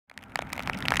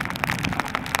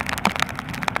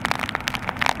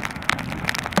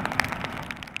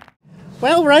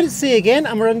Well, we're out at sea again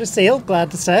and we're under sail, glad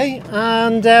to say.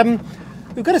 And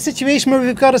we've got a situation where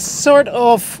we've got a sort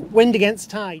of wind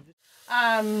against tide.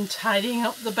 I'm tidying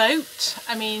up the boat.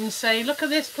 I mean, say, look at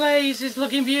this place, it's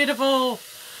looking beautiful.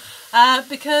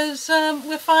 Because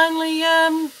we're finally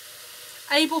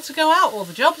able to go out. All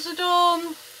the jobs are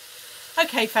done.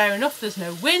 Okay, fair enough, there's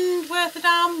no wind worth a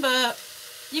damn, but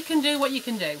you can do what you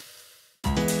can do.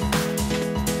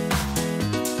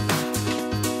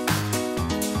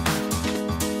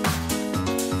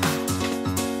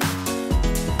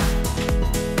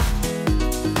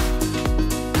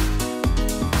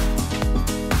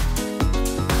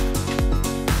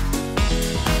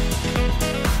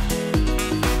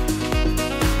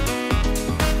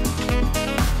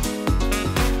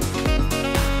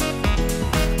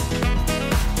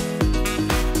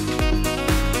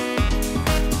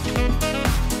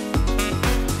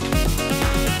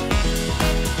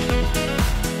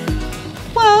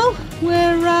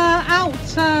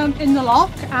 In the loch,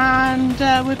 and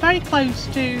we're very close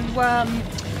to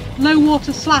low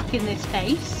water slack in this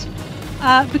case,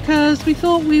 because we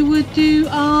thought we would do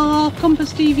our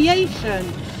compass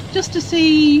deviation just to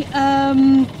see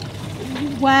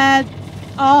where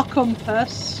our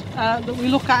compass that we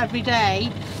look at every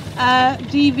day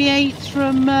deviates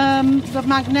from the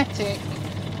magnetic.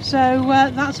 So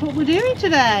that's what we're doing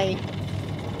today.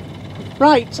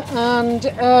 Right,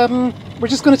 and we're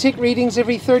just going to take readings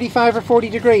every 35 or 40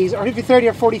 degrees, or every 30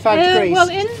 or 45 degrees. Well,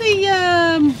 in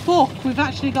the book, we've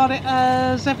actually got it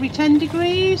as every 10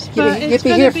 degrees. But you'd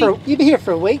be here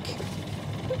for a week.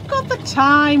 We've got the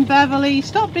time, Beverly.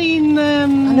 Stop being... I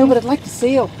know, but I'd like to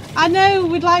sail. I know,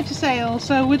 we'd like to sail,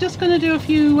 so we're just going to do a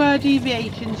few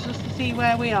deviations just to see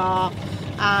where we are.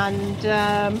 And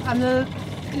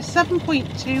it's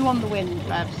 7.2 on the wind,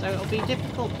 Bev, so it'll be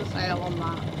difficult to sail on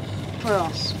that for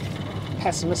us.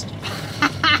 Pessimist.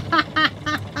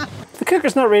 The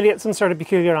cooker's not really at some sort of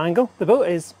peculiar angle, the boat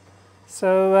is.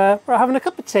 So we're having a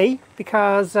cup of tea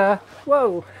because,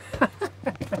 whoa.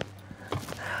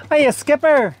 Hiya,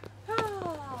 skipper.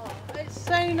 Oh, it's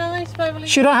so nice, Beverly.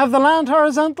 Should I have the land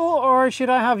horizontal or should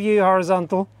I have you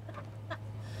horizontal?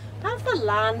 Have the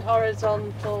land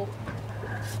horizontal.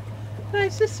 No,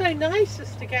 it's just so nice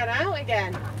just to get out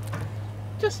again.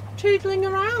 Just tootling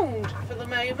around for the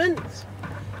moment.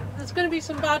 There's going to be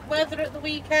some bad weather at the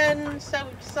weekend, so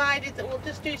we've decided that we'll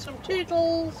just do some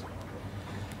toodles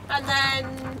and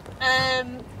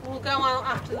then we'll go out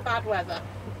after the bad weather.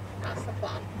 That's the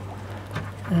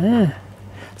plan.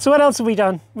 So what else have we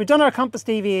done? We've done our compass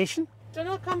deviation. Done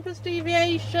our compass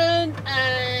deviation.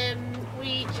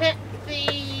 We checked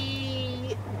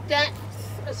the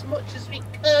depth as much as we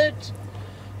could,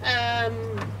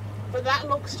 but that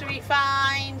looks to be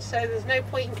fine, so there's no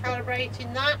point in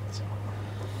calibrating that.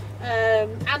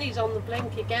 Annie's on the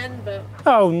blink again, but...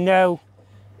 Oh no.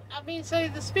 I mean, so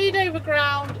the speed over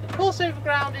ground, course over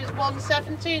ground is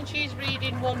 170 and she's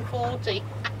reading 140.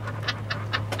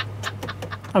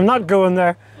 I'm not going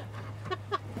there.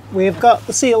 We've got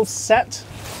the sails set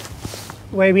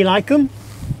the way we like them.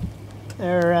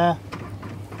 They're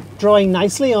drawing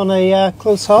nicely on a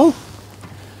close hull.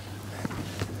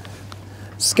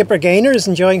 Skipper Gaynor is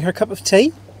enjoying her cup of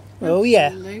tea. Oh yeah.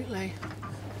 Absolutely.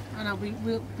 And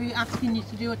we'll be asking you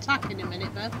to do a tack in a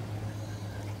minute, Bev.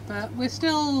 But we're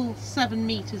still 7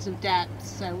 metres of depth,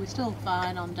 so we're still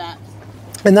fine on depth.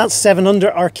 And that's 7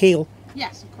 under our keel.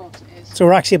 Yes, of course it is. So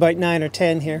we're actually about 9 or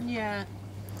 10 here. Yeah.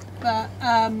 But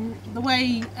the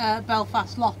way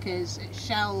Belfast Lough is, it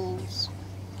shelves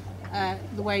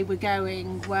the way we're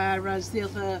going, whereas the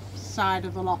other side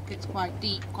of the loch, it's quite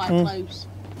deep, quite close.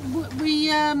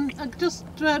 We are just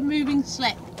moving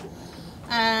slip.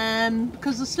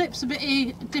 Because the slip's a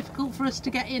bit difficult for us to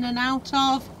get in and out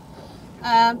of,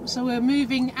 so we're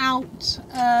moving out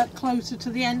closer to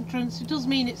the entrance. It does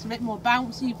mean it's a bit more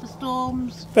bouncy for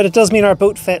storms, but it does mean our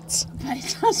boat fits. But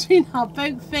it does mean our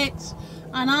boat fits,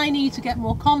 and I need to get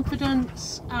more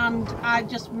confidence, and I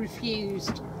just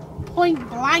refused point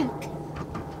blank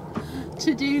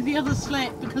to do the other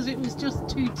slip because it was just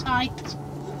too tight.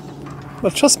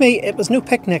 Well, trust me, it was no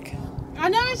picnic. I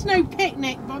know it's no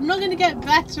picnic, but I'm not going to get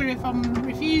better if I'm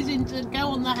refusing to go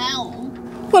on the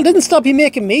helm. Well, it didn't stop you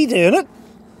making me doing it.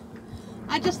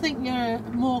 I just think you're a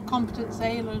more competent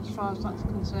sailor as far as that's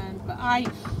concerned. But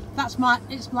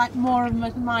it's like more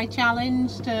of my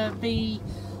challenge to be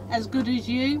as good as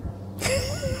you.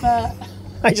 But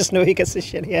I just know he gets the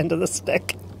shitty end of the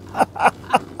stick.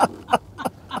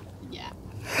 Yeah.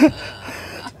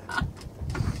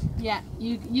 Yeah,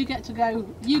 you get to go.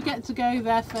 You get to go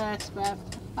there first, Bev.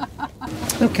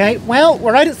 Okay, well,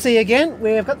 we're out at sea again.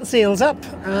 We've got the sails up.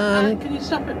 Can you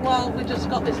stop it while we just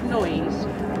got this noise?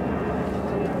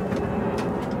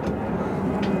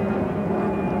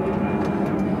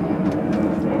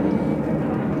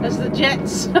 As the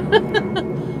jets,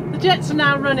 the jets are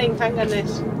now running, thank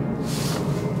goodness.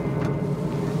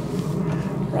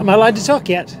 Am I allowed to talk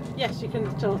yet? Yes, you can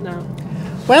talk now.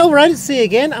 Well, we're out at sea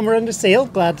again and we're under sail,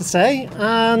 glad to say.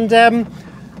 And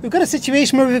we've got a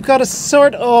situation where we've got a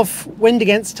sort of wind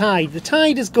against tide. The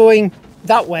tide is going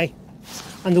that way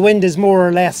and the wind is more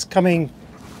or less coming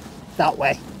that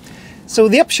way. So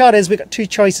the upshot is we've got two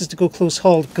choices to go close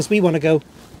hauled because we want to go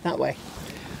that way.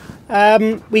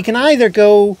 We can either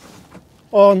go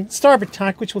on starboard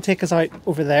tack, which will take us out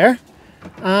over there,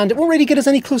 and it won't really get us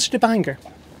any closer to Bangor.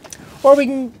 Or we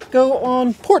can go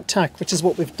on port tack, which is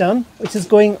what we've done, which is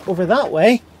going over that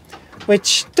way,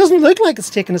 which doesn't look like it's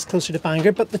taking us closer to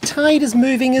Bangor, but the tide is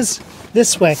moving us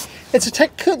this way. It's a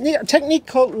technique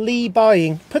called lee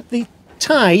bowing. Put the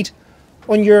tide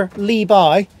on your lee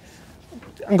bow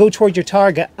and go toward your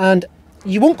target, and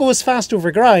you won't go as fast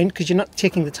over ground because you're not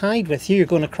taking the tide with you, you're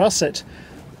going across it.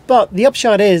 But the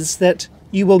upshot is that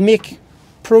you will make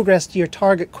progress to your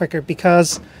target quicker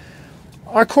because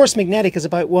our course magnetic is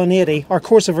about 180, our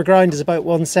course over ground is about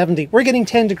 170. We're getting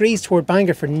 10 degrees toward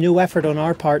Bangor for no effort on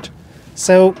our part.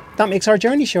 So that makes our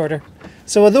journey shorter.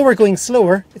 So although we're going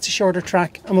slower, it's a shorter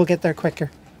track and we'll get there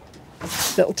quicker.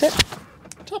 Little tip,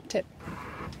 top tip.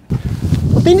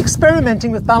 I've been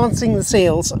experimenting with balancing the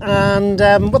sails, and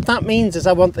what that means is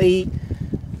I want the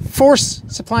force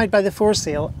supplied by the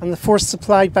foresail and the force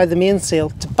supplied by the mainsail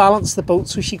to balance the boat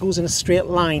so she goes in a straight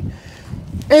line.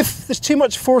 If there's too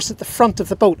much force at the front of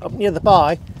the boat up near the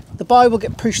bow will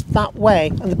get pushed that way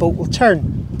and the boat will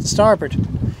turn to starboard.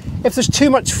 If there's too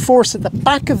much force at the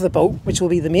back of the boat, which will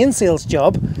be the mainsail's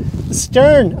job, the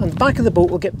stern and the back of the boat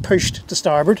will get pushed to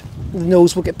starboard, and the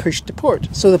nose will get pushed to port,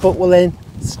 so the boat will then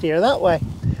steer that way.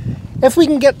 If we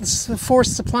can get the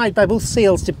force supplied by both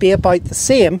sails to be about the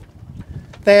same,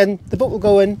 then the boat will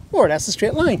go in more or less a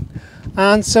straight line.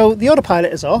 And so the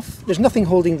autopilot is off, there's nothing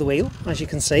holding the wheel, as you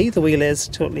can see, the wheel is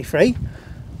totally free,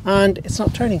 and it's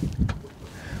not turning.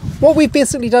 What we've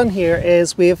basically done here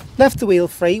is we've left the wheel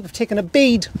free, we've taken a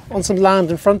bead on some land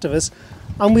in front of us,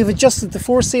 and we've adjusted the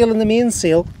foresail and the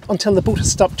mainsail until the boat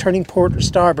has stopped turning port or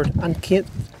starboard and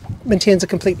maintains a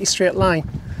completely straight line,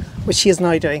 which she is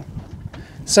now doing.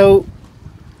 So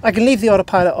I can leave the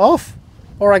autopilot off,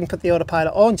 or I can put the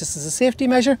autopilot on just as a safety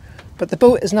measure, but the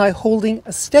boat is now holding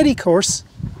a steady course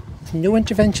with no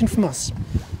intervention from us.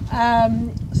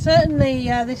 Certainly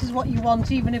this is what you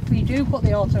want even if we do put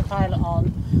the autopilot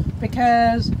on,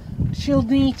 because she'll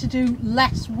need to do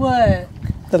less work.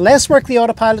 The less work the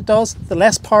autopilot does, the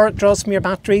less power it draws from your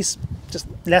batteries, just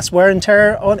less wear and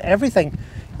tear on everything.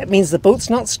 It means the boat's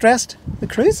not stressed, the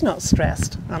crew's not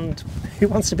stressed, and who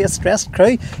wants to be a stressed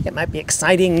crew? It might be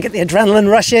exciting, get the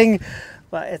adrenaline rushing,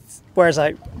 but it wears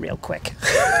out real quick.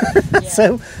 Yeah.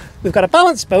 So we've got a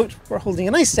balanced boat, we're holding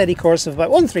a nice steady course of about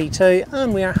 132,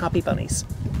 and we are happy bunnies.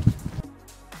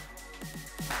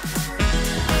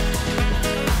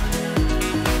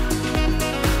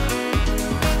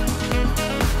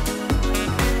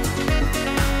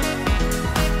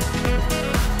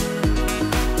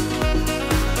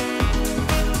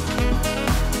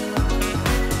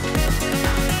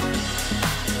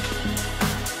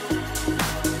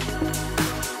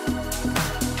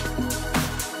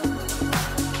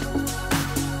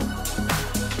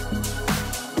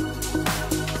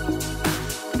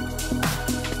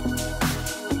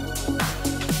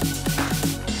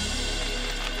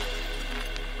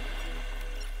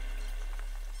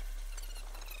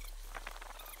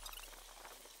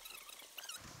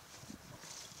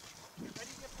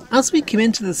 As we came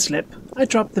into the slip, I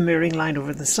dropped the mooring line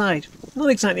over the side,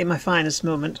 not exactly my finest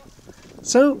moment.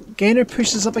 So Gaynor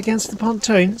pushes up against the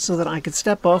pontoon so that I could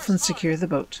step off and secure the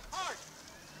boat.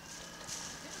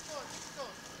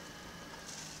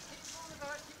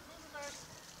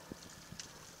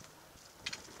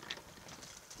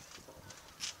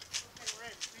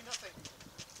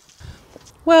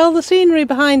 Well, the scenery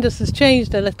behind us has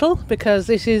changed a little because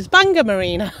this is Bangor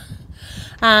Marina,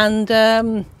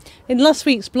 and in last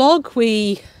week's vlog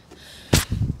we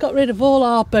got rid of all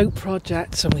our boat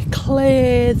projects and we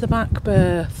cleared the back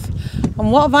berth. And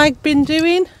what have I been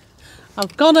doing?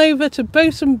 I've gone over to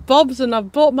Boats and Bob's and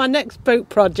I've bought my next boat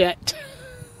project.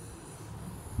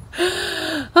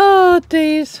 Oh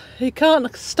dears, you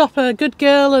can't stop a good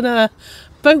girl and a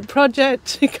boat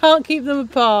project, you can't keep them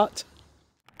apart.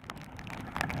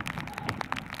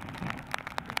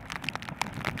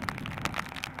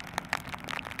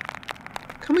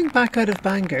 Coming back out of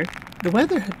Bangor, the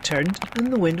weather had turned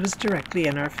and the wind was directly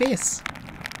in our face.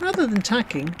 Rather than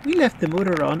tacking, we left the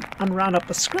motor on and ran up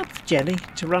a scrap of jenny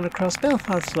to run across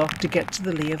Belfast Lough to get to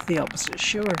the lee of the opposite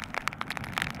shore.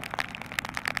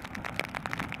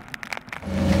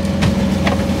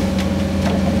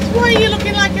 Why are you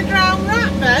looking like a drowned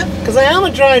rat, Bev? Because I am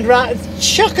a drowned rat.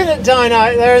 It's chucking it down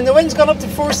out there and the wind's gone up to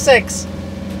 4-6.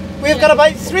 We've got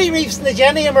about 3 reefs in the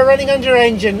jenny and we're running under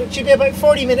engine. It should be about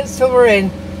 40 minutes till we're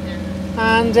in.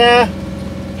 And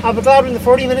I'll be glad when the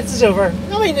 40 minutes is over.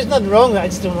 I mean, there's nothing wrong with it. I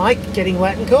just don't like getting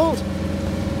wet and cold.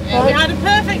 Yeah, we had a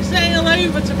perfect sail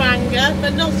over to Bangor,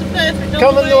 but not so perfect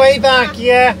coming the way back,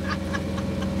 yeah.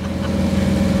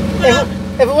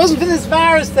 If it wasn't for this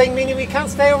virus thing, meaning we can't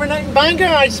stay overnight in Bangor,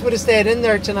 I just would have stayed in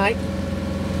there tonight.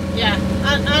 Yeah,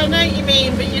 I know what you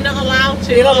mean, but you're not allowed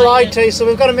to. You're not allowed to, so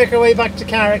we've got to make our way back to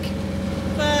Carrick.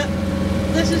 But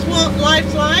this is what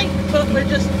life's like, but we're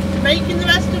just making the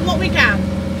best of what we can.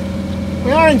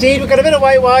 We are indeed. We've got a bit of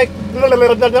white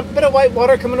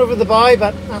water coming over the bow,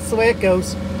 but that's the way it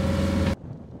goes.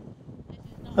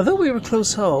 Although we were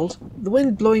close hauled, the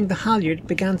wind blowing the halyard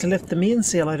began to lift the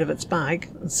mainsail out of its bag,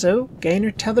 and so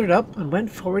Gaynor tethered up and went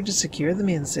forward to secure the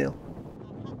mainsail.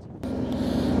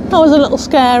 That was a little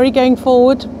scary going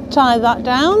forward to tie that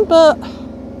down, but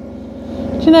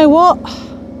do you know what?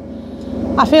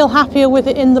 I feel happier with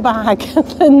it in the bag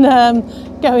than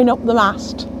going up the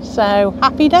mast. So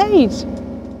happy days.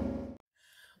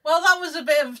 Well, that was a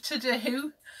bit of to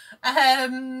do.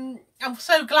 I'm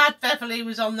so glad Beverly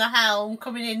was on the helm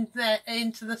coming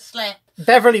into the slip.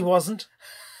 Beverly wasn't.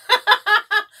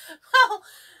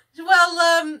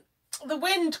 well, the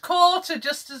wind caught her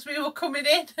just as we were coming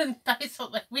in, and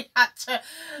basically we had to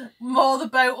moor the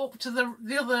boat up to the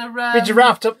other... We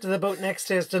giraffed up to the boat next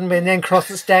to us, didn't we? And then cross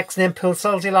the decks and then pull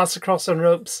Salty Lass across on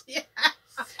ropes. Yeah.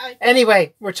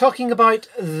 Anyway, we're talking about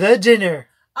the dinner.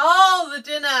 Oh, the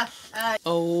dinner.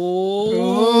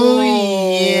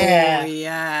 Yeah.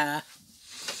 Yeah.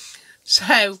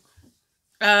 So,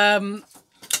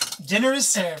 dinner is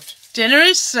served. Dinner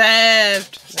is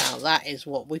served. Now that is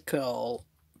what we call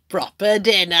proper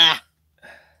dinner.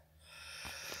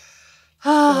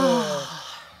 Right,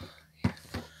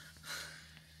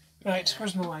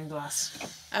 where's my wine glass?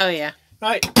 Oh yeah.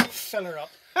 Right, fill her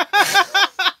up.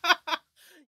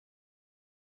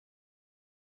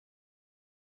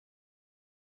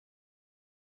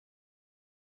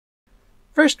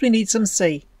 First we need some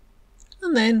sea,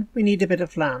 and then we need a bit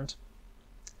of land.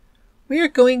 We are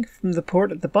going from the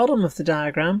port at the bottom of the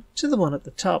diagram to the one at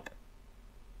the top.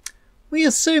 We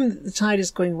assume that the tide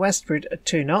is going westward at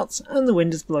 2 knots and the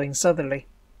wind is blowing southerly.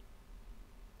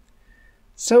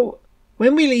 So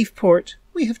when we leave port,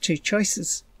 we have 2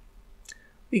 choices.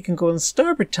 We can go on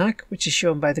starboard tack, which is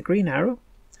shown by the green arrow,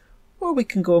 or we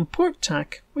can go on port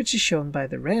tack, which is shown by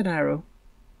the red arrow.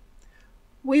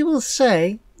 We will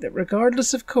say that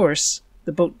regardless of course,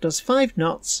 the boat does 5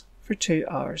 knots for 2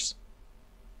 hours.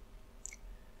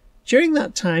 During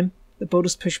that time, the boat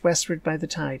is pushed westward by the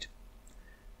tide.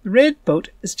 The red boat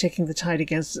is taking the tide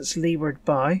against its leeward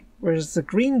bow, whereas the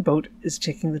green boat is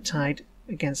taking the tide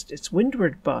against its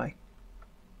windward bow.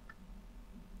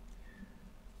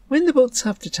 When the boats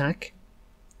have to tack,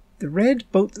 the red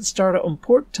boat that started on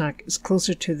port tack is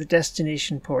closer to the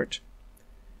destination port.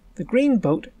 The green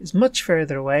boat is much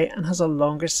further away and has a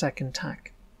longer second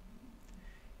tack.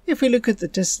 If we look at the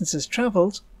distances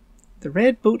travelled, the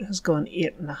red boat has gone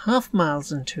 8.5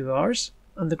 miles in 2 hours,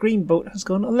 and the green boat has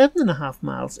gone 11.5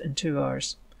 miles in 2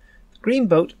 hours. The green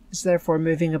boat is therefore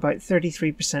moving about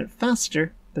 33%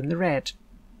 faster than the red.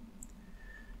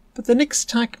 But the next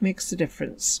tack makes the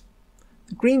difference.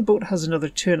 The green boat has another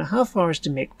 2.5 hours to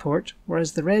make port,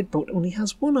 whereas the red boat only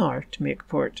has 1 hour to make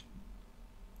port.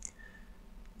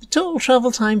 The total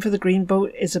travel time for the green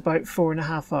boat is about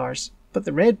 4.5 hours, but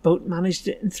the red boat managed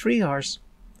it in 3 hours.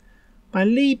 By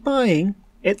lee bowing,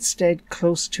 it stayed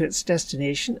close to its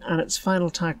destination and its final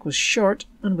tack was short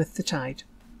and with the tide.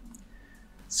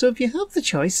 So if you have the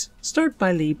choice, start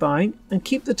by lee bowing and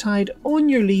keep the tide on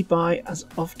your lee bow as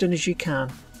often as you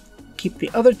can. Keep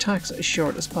the other tacks as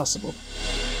short as possible.